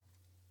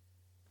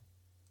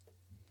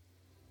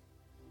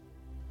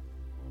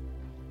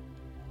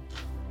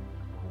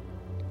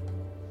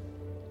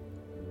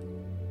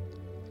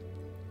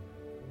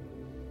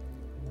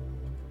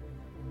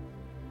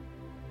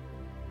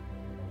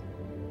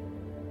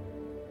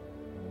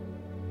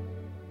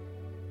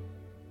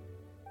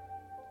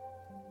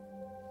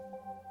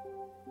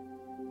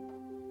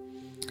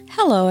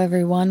Hello,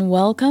 everyone.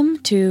 Welcome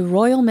to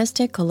Royal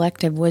Mystic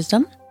Collective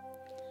Wisdom.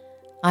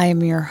 I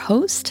am your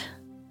host,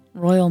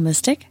 Royal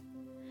Mystic.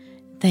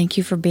 Thank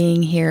you for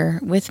being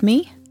here with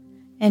me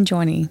and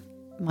joining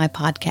my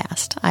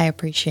podcast. I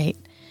appreciate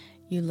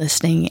you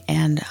listening,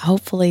 and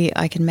hopefully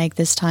I can make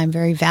this time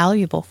very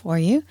valuable for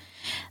you.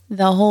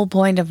 The whole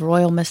point of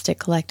Royal Mystic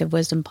Collective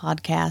Wisdom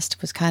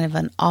podcast was kind of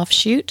an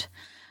offshoot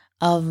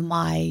of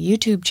my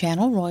YouTube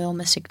channel, Royal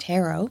Mystic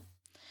Tarot.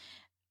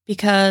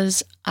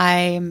 Because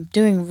I'm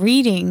doing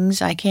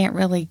readings, I can't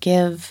really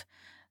give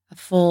a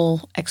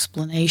full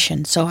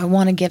explanation. So I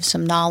want to give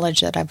some knowledge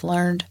that I've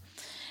learned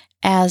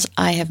as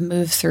I have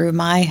moved through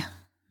my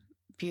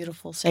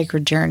beautiful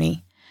sacred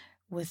journey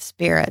with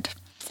spirit.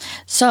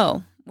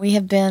 So we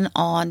have been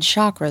on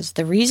chakras.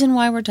 The reason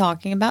why we're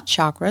talking about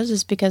chakras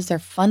is because they're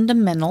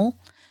fundamental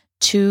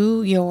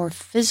to your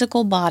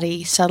physical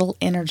body subtle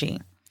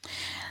energy.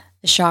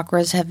 The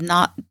chakras have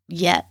not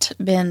yet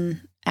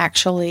been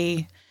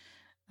actually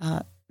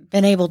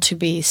been able to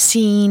be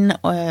seen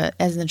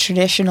as the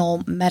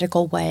traditional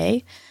medical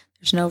way.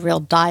 There's no real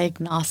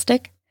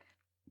diagnostic.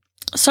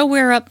 So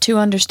we're up to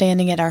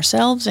understanding it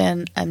ourselves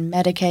and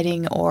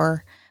medicating,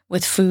 or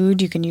with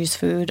food. You can use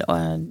food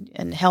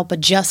and help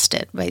adjust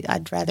it.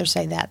 I'd rather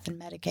say that than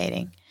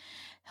medicating.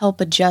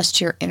 Help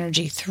adjust your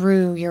energy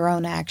through your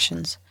own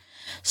actions.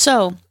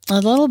 So a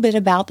little bit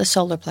about the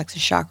solar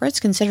plexus chakra. It's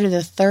considered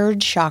the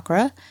third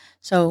chakra.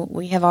 So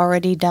we have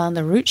already done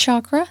the root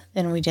chakra,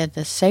 then we did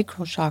the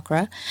sacral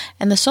chakra,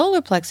 and the solar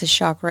plexus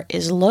chakra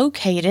is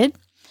located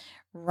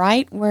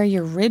right where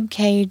your rib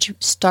cage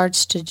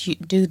starts to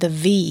do the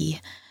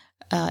V.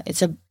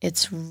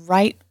 It's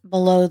right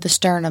below the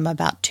sternum,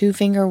 about 2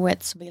 finger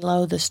widths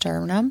below the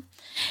sternum,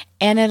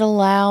 and it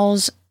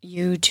allows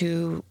you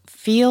to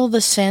feel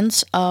the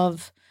sense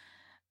of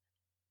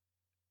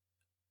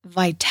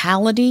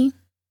vitality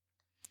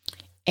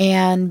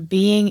and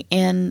being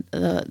in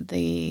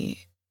the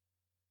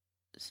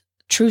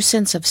true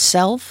sense of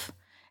self,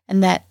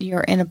 and that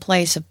you're in a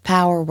place of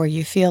power where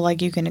you feel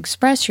like you can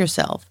express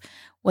yourself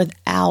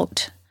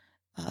without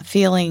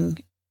feeling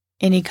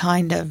any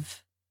kind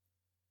of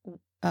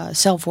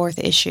self-worth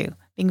issue,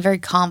 being very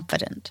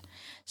confident.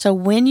 So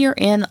when you're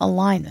in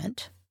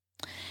alignment,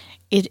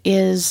 it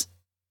is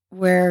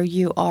where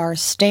you are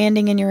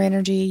standing in your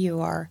energy, you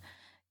are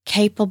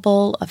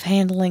capable of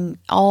handling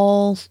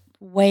all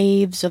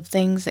waves of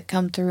things that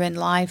come through in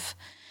life,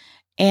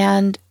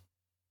 and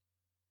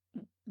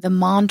the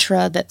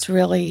mantra that's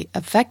really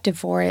effective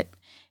for it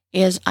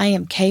is, I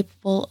am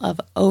capable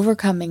of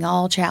overcoming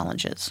all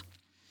challenges.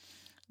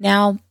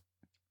 Now,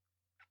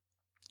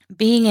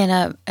 being in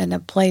a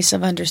place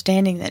of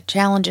understanding that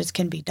challenges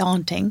can be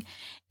daunting,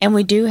 and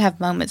we do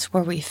have moments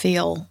where we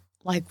feel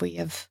like we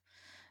have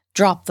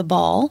dropped the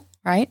ball,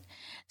 right?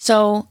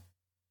 So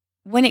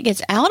when it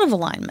gets out of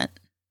alignment,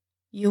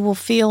 you will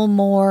feel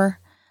more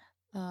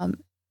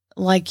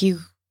like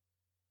you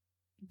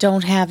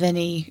don't have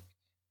any.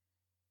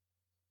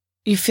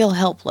 You feel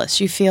helpless.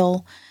 You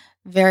feel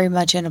very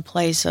much in a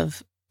place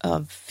of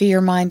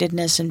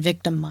fear-mindedness and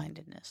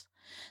victim-mindedness.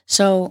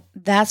 So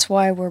that's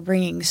why we're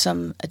bringing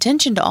some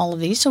attention to all of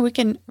these so we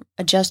can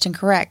adjust and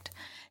correct.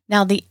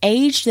 Now, the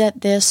age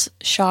that this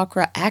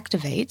chakra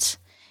activates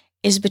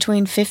is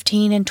between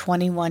 15 and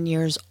 21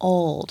 years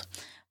old.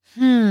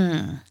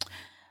 That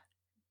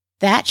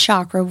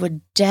chakra would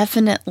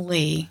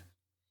definitely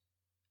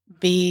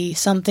be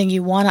something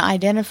you want to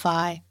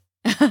identify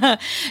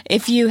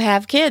if you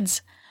have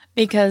kids.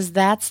 Because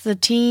that's the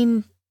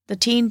teen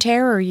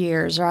terror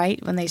years,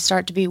 right? When they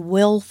start to be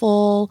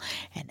willful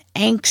and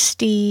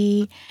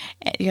angsty,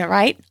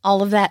 right?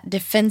 All of that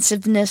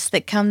defensiveness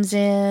that comes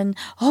in.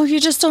 Oh, you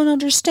just don't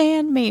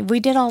understand me.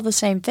 We did all the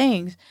same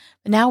things,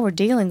 but now we're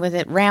dealing with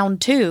it round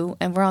 2,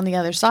 and we're on the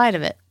other side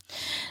of it.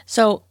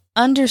 So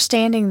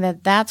understanding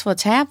that that's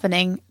what's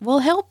happening will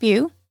help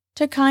you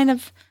to kind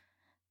of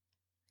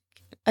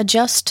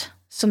adjust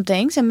some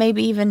things and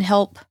maybe even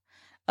help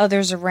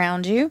others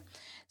around you.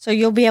 So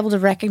you'll be able to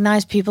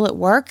recognize people at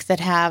work that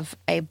have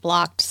a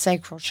blocked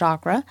sacral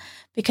chakra,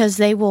 because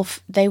they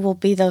will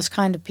be those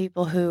kind of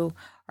people who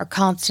are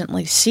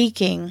constantly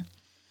seeking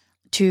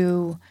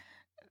to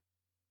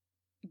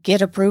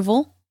get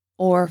approval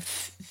or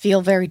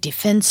feel very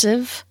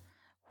defensive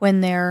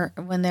when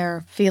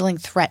they're feeling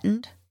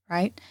threatened,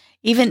 right?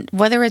 Even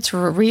whether it's a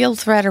real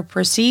threat or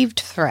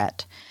perceived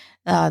threat,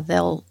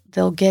 they'll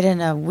get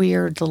in a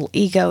weird little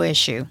ego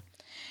issue.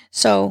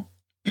 So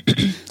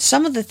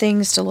some of the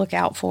things to look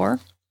out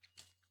for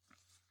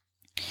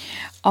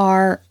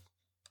are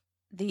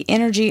the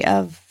energy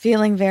of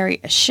feeling very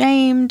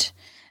ashamed,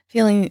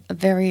 feeling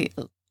very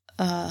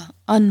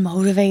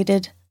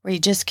unmotivated, where you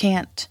just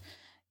can't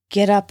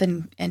get up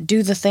and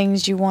do the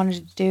things you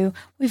wanted to do.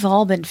 We've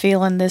all been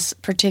feeling this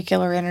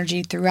particular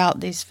energy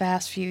throughout these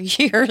past few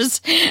years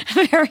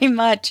very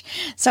much.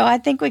 So I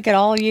think we could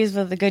all use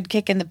with a good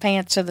kick in the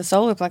pants to the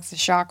solar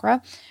plexus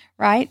chakra,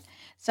 right?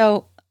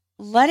 So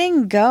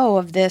letting go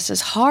of this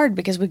is hard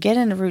because we get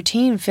in a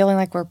routine feeling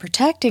like we're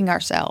protecting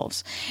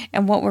ourselves,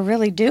 and what we're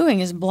really doing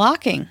is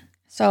blocking.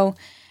 So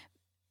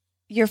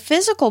your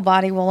physical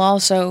body will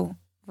also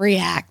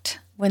react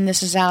when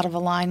this is out of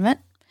alignment.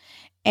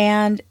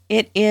 And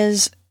it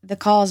is the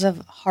cause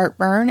of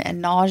heartburn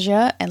and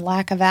nausea and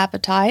lack of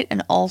appetite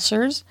and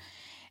ulcers.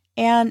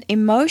 And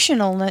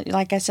emotional,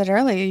 like I said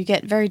earlier, you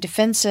get very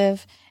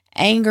defensive,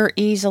 anger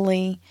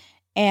easily,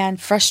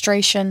 and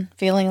frustration,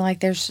 feeling like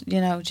there's,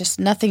 just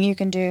nothing you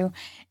can do,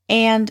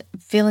 and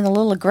feeling a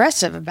little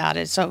aggressive about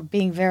it. So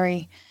being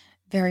very,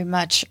 very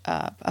much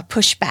a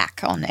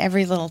pushback on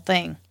every little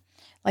thing.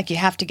 Like you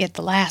have to get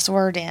the last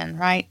word in,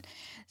 right?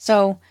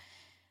 So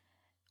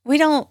we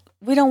don't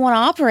want to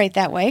operate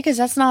that way because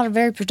that's not a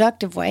very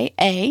productive way,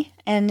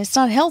 and it's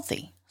not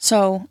healthy.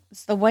 So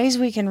the ways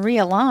we can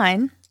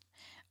realign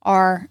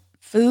are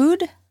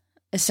food,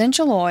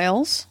 essential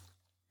oils,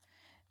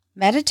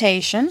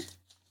 meditation,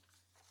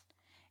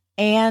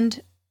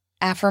 and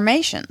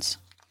affirmations.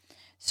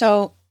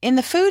 So in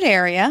the food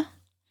area,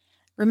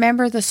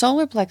 remember the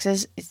solar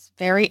plexus is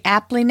very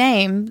aptly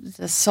named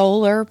the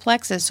solar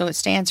plexus. So it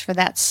stands for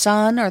that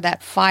sun or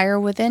that fire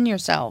within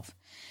yourself.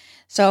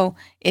 So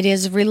it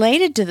is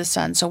related to the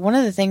sun. So one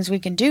of the things we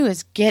can do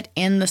is get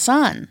in the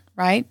sun,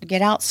 right?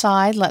 Get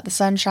outside, let the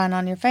sun shine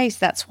on your face.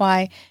 That's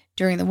why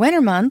during the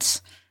winter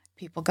months,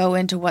 people go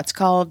into what's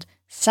called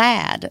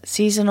SAD,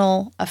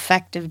 seasonal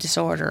affective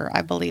disorder.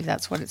 I believe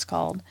that's what it's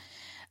called.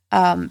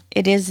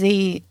 It is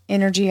the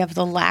energy of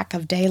the lack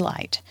of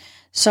daylight.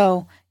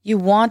 So you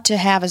want to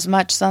have as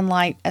much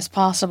sunlight as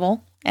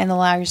possible and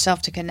allow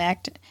yourself to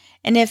connect.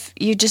 And if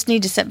you just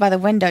need to sit by the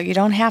window, you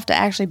don't have to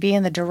actually be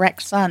in the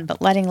direct sun,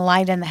 but letting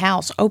light in the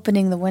house,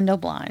 opening the window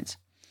blinds,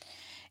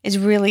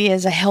 really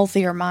is a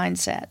healthier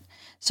mindset.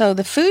 So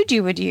the food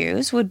you would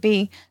use would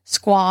be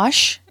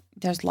squash.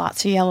 There's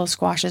lots of yellow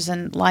squashes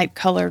and light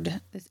colored,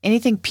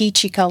 anything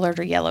peachy colored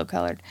or yellow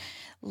colored.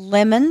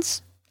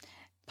 Lemons,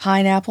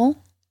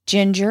 pineapple,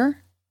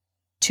 ginger,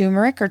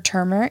 turmeric or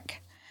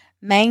turmeric,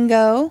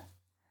 mango,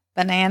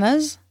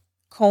 bananas,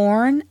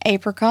 corn,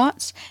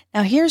 apricots.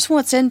 Now here's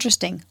what's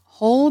interesting.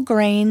 Whole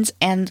grains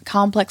and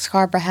complex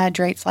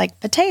carbohydrates like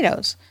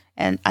potatoes.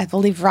 And I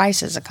believe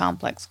rice is a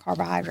complex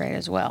carbohydrate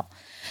as well.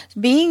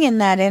 Being in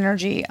that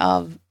energy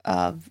of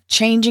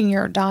changing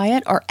your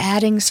diet or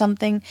adding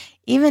something,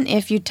 even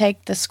if you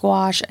take the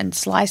squash and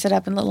slice it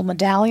up in little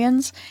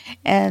medallions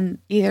and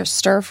either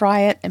stir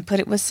fry it and put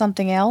it with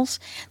something else,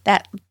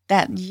 that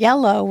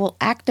yellow will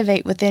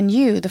activate within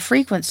you the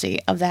frequency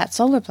of that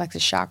solar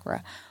plexus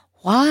chakra.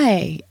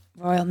 Why,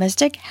 Royal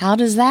Mystic? How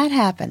does that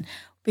happen?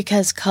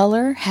 Because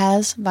color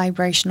has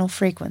vibrational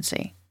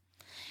frequency.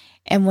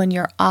 And when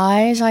your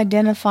eyes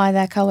identify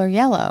that color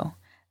yellow,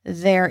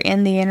 they're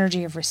in the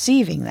energy of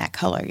receiving that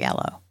color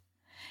yellow.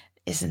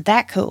 Isn't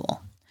that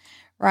cool?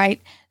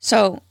 Right?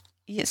 So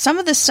some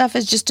of this stuff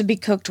is just to be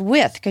cooked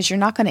with, because you're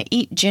not going to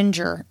eat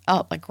ginger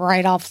like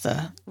right off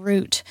the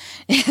root.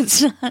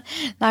 It's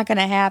not going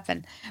to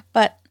happen.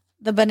 But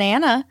the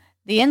banana,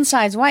 the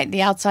inside's white,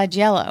 the outside's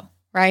yellow,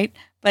 right?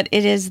 But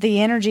it is the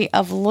energy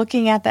of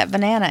looking at that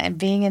banana and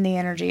being in the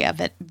energy of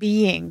it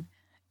being,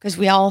 because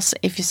we all,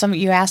 if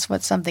you ask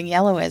what something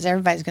yellow is,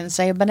 everybody's going to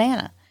say a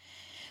banana.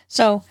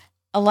 So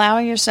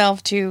allowing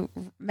yourself to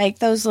make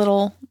those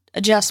little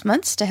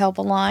adjustments to help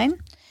align.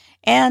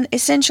 And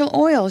essential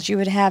oils, you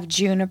would have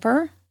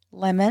juniper,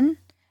 lemon,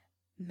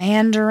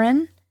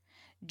 mandarin,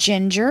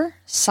 ginger,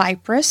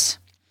 cypress,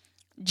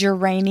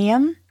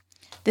 geranium.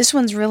 This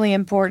one's really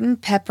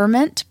important,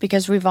 peppermint,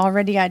 because we've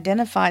already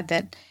identified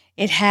that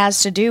it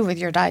has to do with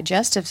your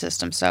digestive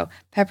system. So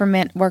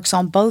peppermint works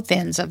on both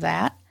ends of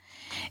that.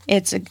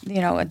 It's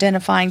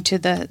identifying to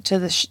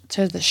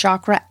the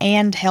chakra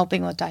and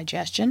helping with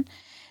digestion.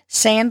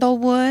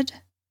 Sandalwood,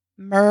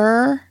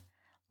 myrrh,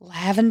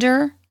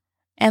 lavender,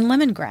 and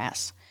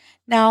lemongrass.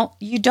 Now,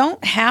 you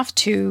don't have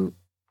to,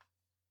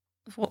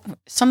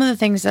 some of the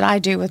things that I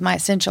do with my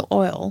essential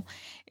oil,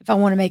 if I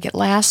want to make it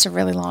last a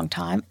really long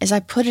time, is I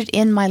put it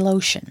in my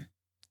lotion.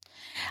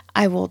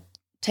 I will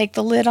take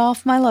the lid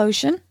off my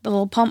lotion, the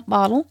little pump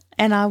bottle,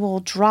 and I will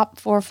drop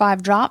 4 or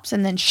 5 drops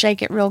and then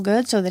shake it real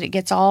good so that it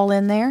gets all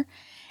in there.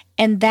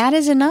 And that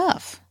is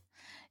enough.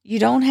 You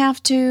don't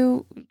have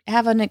to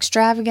have an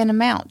extravagant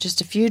amount,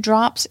 just a few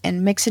drops,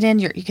 and mix it in.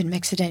 You can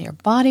mix it in your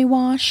body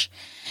wash.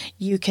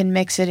 You can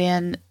mix it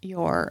in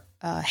your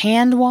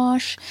hand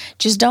wash.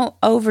 Just don't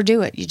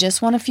overdo it. You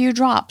just want a few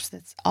drops.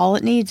 That's all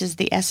it needs, is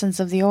the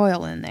essence of the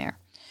oil in there.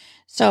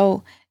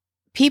 So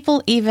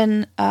people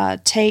even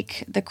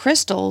take the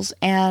crystals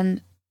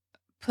and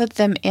put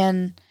them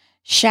in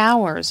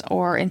showers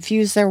or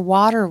infuse their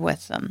water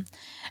with them.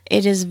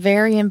 It is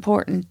very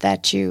important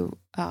that you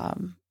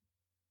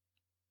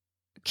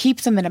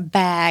keep them in a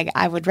bag.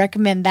 I would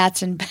recommend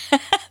that's in bag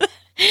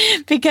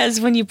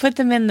because when you put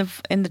them in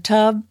the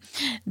tub,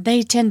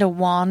 they tend to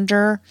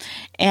wander,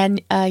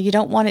 and you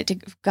don't want it to,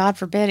 God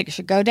forbid, it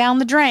should go down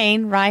the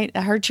drain, right?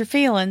 It hurts your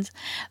feelings.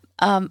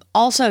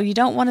 Also, you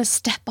don't want to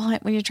step on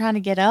it when you're trying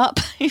to get up.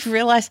 You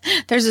realize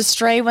there's a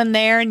stray one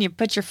there and you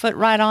put your foot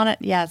right on it.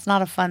 Yeah, it's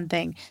not a fun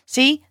thing.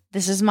 See,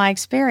 This is my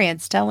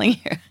experience telling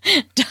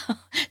you,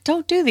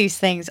 don't do these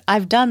things.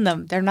 I've done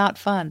them. They're not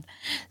fun.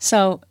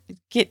 So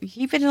keep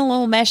it in a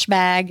little mesh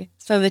bag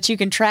so that you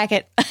can track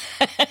it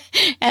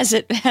as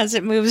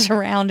it moves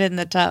around in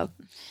the tub.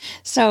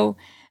 So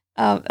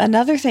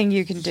another thing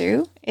you can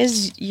do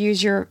is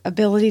use your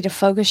ability to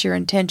focus your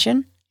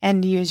intention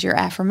and use your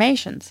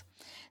affirmations.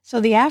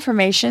 So the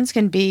affirmations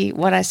can be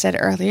what I said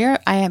earlier,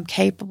 I am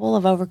capable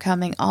of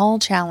overcoming all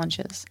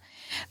challenges.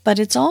 But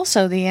it's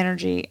also the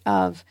energy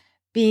of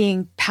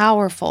being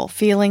powerful,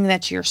 feeling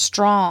that you're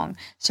strong.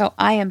 So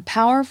I am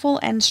powerful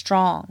and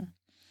strong.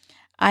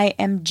 I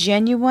am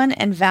genuine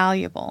and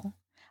valuable.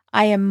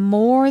 I am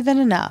more than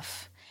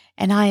enough,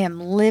 and I am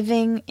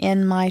living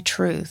in my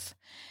truth.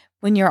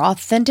 When you're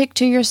authentic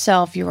to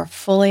yourself, you are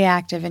fully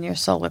active in your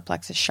solar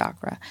plexus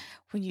chakra.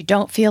 When you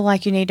don't feel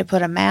like you need to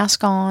put a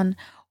mask on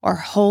or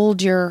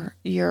hold your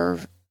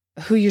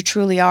who you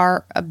truly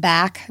are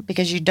back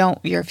because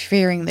you're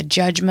fearing the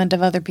judgment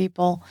of other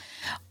people,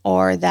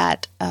 or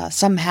that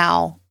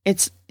somehow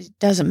it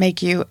doesn't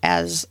make you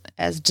as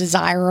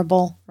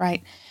desirable,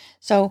 right?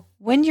 So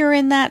when you're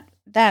in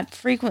that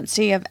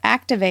frequency of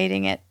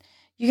activating it,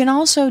 you can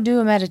also do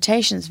a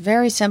meditation. It's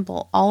very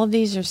simple. All of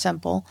these are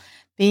simple.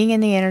 Being in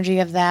the energy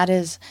of that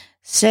is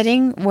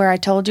sitting where I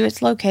told you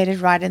it's located,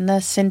 right in the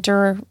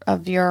center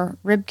of your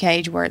rib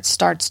cage where it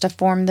starts to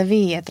form the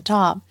V at the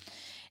top.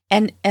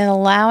 And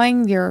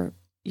allowing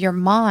your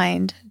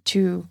mind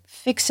to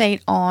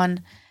fixate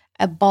on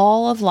a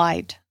ball of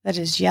light that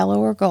is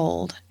yellow or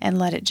gold and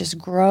let it just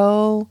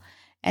grow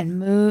and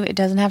move. It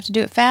doesn't have to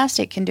do it fast.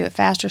 It can do it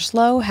fast or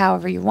slow,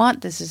 however you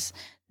want. This is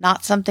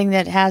not something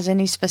that has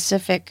any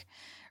specific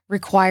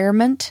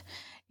requirement.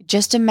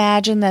 Just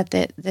imagine that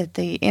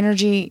the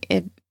energy,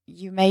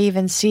 you may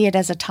even see it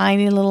as a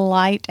tiny little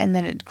light and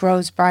then it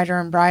grows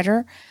brighter and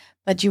brighter.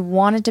 But you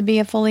want it to be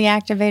a fully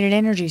activated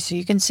energy so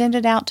you can send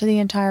it out to the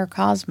entire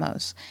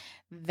cosmos.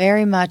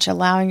 Very much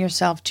allowing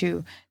yourself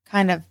to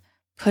kind of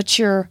put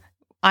your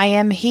I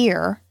am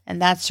here,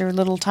 and that's your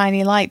little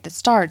tiny light that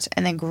starts,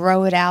 and then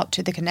grow it out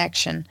to the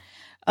connection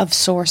of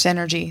source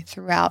energy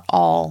throughout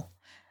all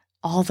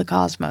the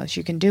cosmos.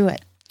 You can do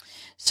it.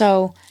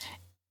 So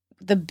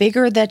the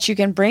bigger that you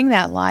can bring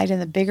that light and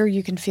the bigger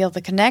you can feel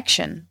the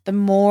connection, the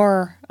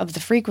more of the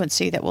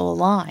frequency that will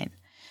align.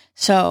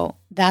 So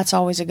that's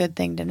always a good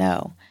thing to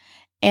know.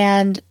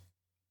 And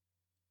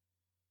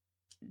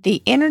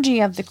the energy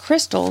of the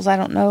crystals, I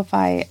don't know if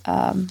I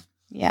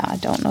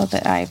don't know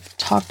that I've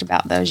talked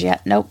about those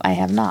yet. Nope, I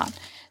have not.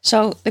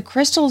 So the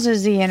crystals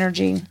is the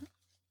energy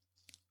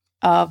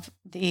of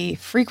the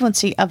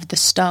frequency of the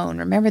stone.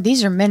 Remember,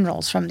 these are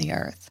minerals from the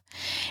earth,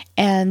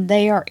 and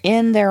they are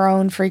in their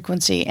own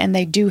frequency, and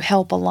they do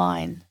help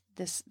align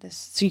this.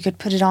 So you could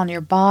put it on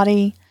your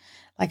body.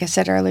 Like I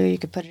said earlier, you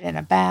could put it in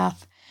a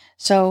bath.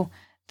 So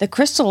the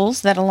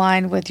crystals that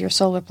align with your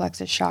solar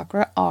plexus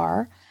chakra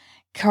are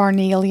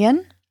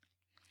carnelian,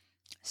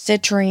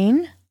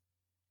 citrine,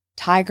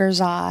 tiger's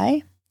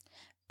eye,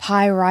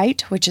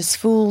 pyrite, which is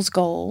fool's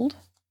gold,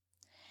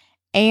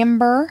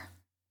 amber,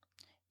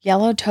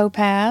 yellow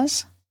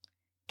topaz,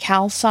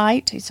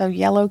 calcite, so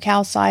yellow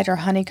calcite or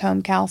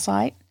honeycomb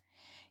calcite,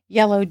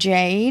 yellow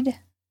jade,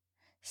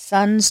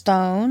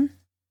 sunstone,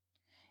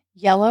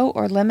 yellow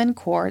or lemon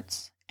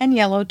quartz, and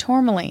yellow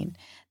tourmaline.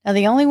 Now,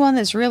 the only one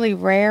that's really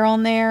rare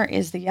on there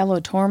is the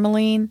yellow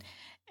tourmaline.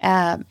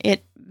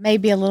 It may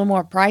be a little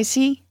more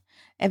pricey.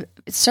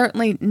 It's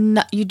certainly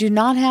not, you do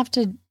not have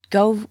to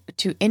go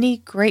to any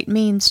great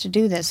means to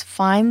do this.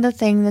 Find the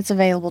thing that's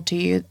available to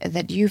you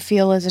that you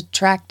feel is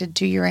attracted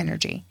to your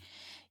energy.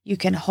 You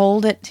can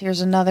hold it.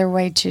 Here's another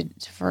way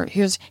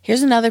here's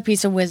another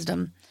piece of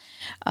wisdom.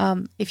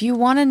 If you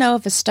want to know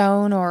if a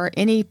stone or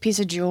any piece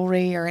of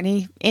jewelry or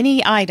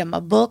any item,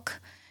 a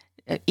book,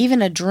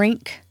 even a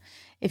drink,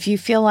 if you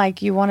feel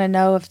like you want to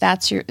know if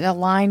that's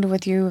aligned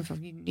with you,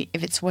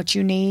 if it's what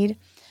you need,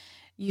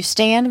 you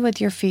stand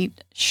with your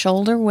feet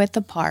shoulder width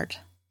apart.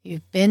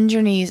 You bend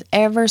your knees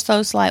ever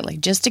so slightly,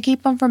 just to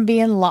keep them from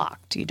being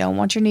locked. You don't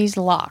want your knees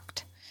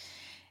locked.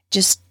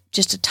 Just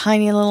a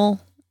tiny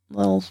little.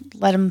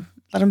 Let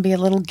them be a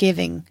little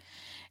giving,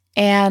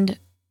 and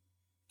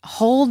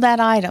hold that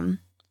item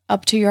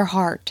up to your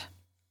heart.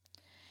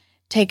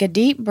 Take a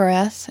deep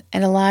breath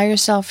and allow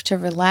yourself to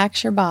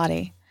relax your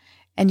body.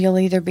 And you'll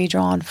either be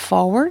drawn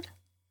forward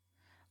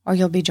or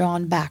you'll be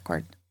drawn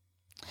backward.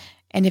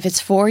 And if it's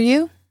for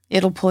you,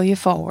 it'll pull you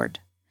forward.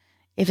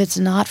 If it's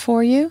not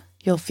for you,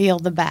 you'll feel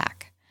the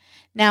back.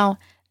 Now,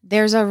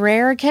 there's a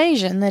rare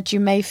occasion that you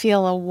may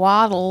feel a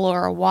waddle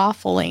or a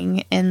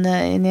waffling in the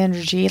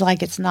energy,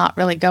 like it's not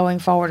really going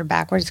forward or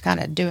backward. It's kind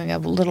of doing a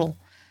little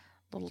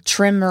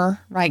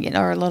tremor, right?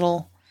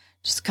 Or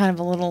just kind of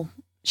a little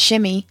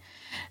shimmy.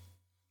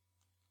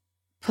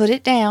 Put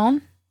it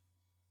down.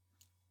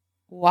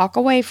 Walk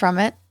away from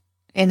it,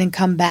 and then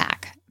come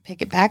back.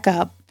 Pick it back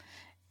up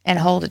and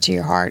hold it to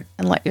your heart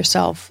and let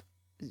yourself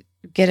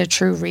get a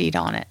true read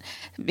on it.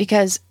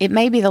 Because it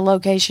may be the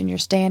location you're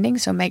standing,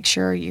 so make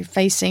sure you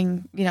face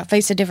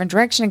a different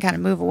direction and kind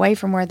of move away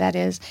from where that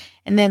is,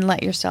 and then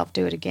let yourself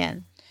do it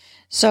again.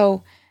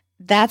 So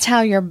that's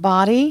how your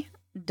body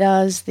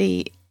does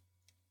the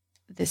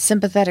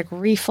sympathetic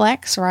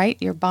reflex, right?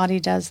 Your body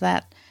does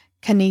that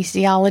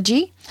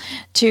kinesiology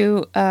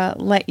to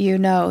let you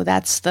know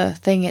that's the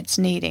thing it's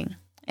needing.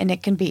 And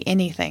it can be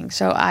anything.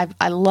 So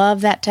I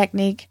love that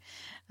technique.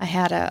 I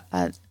had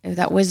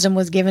that wisdom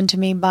was given to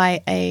me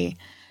by a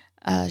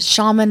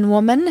shaman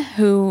woman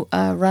who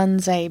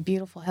runs a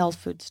beautiful health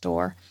food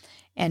store.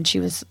 And she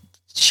was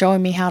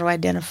showing me how to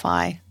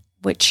identify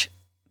which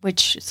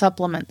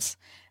supplements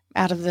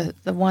out of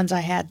the ones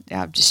I had.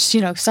 Just,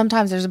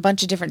 sometimes there's a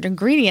bunch of different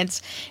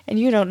ingredients and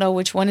you don't know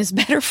which one is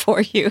better for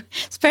you,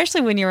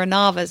 especially when you're a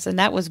novice. And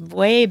that was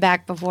way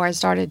back before I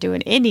started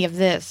doing any of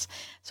this.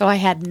 So I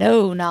had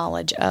no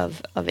knowledge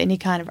of any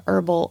kind of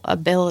herbal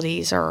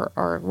abilities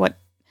or what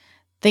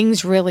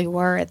things really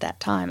were at that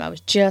time. I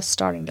was just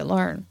starting to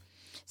learn.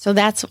 So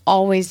that's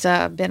always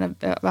been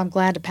I'm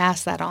glad to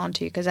pass that on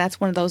to you, because that's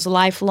one of those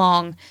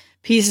lifelong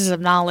pieces of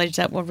knowledge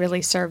that will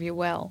really serve you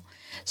well.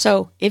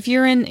 So if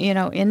you're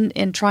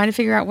in trying to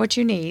figure out what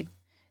you need,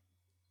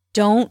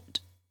 don't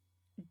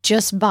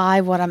just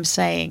buy what I'm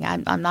saying.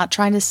 I'm not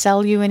trying to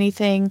sell you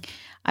anything.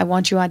 I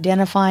want you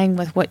identifying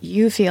with what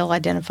you feel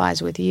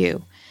identifies with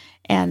you.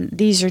 And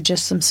these are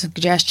just some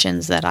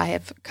suggestions that I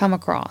have come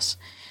across.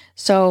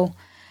 So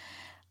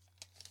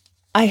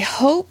I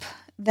hope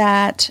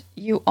that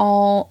you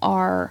all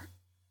are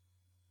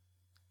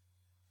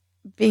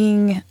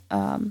being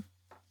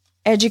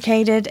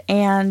educated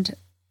and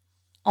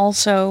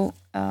also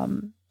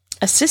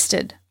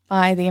assisted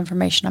by the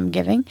information I'm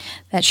giving.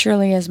 That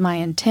surely is my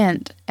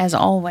intent, as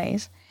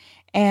always.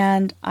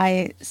 And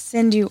I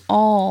send you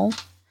all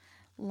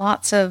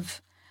lots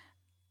of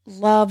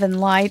love and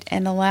light,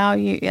 and allow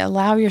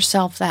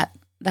yourself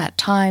that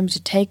time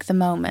to take the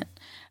moment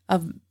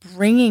of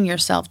bringing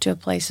yourself to a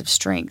place of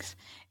strength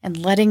and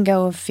letting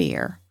go of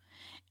fear,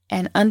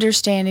 and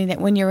understanding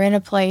that when you're in a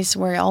place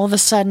where all of a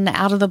sudden,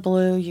 out of the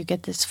blue, you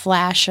get this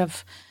flash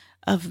of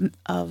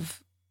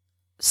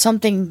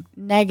something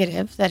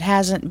negative that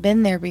hasn't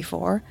been there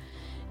before,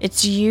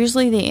 it's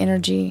usually the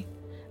energy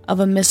of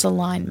a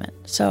misalignment.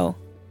 So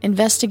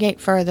investigate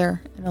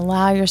further and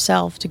allow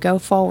yourself to go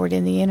forward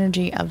in the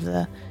energy of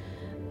the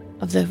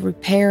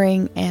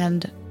repairing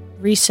and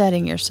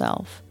resetting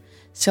yourself.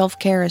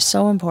 Self-care is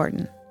so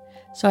important.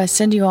 So I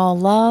send you all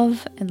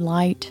love and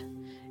light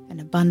and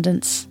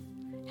abundance,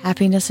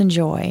 happiness and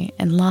joy,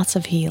 and lots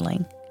of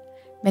healing.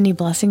 Many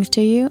blessings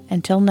to you.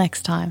 Until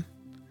next time,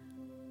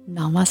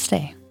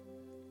 namaste.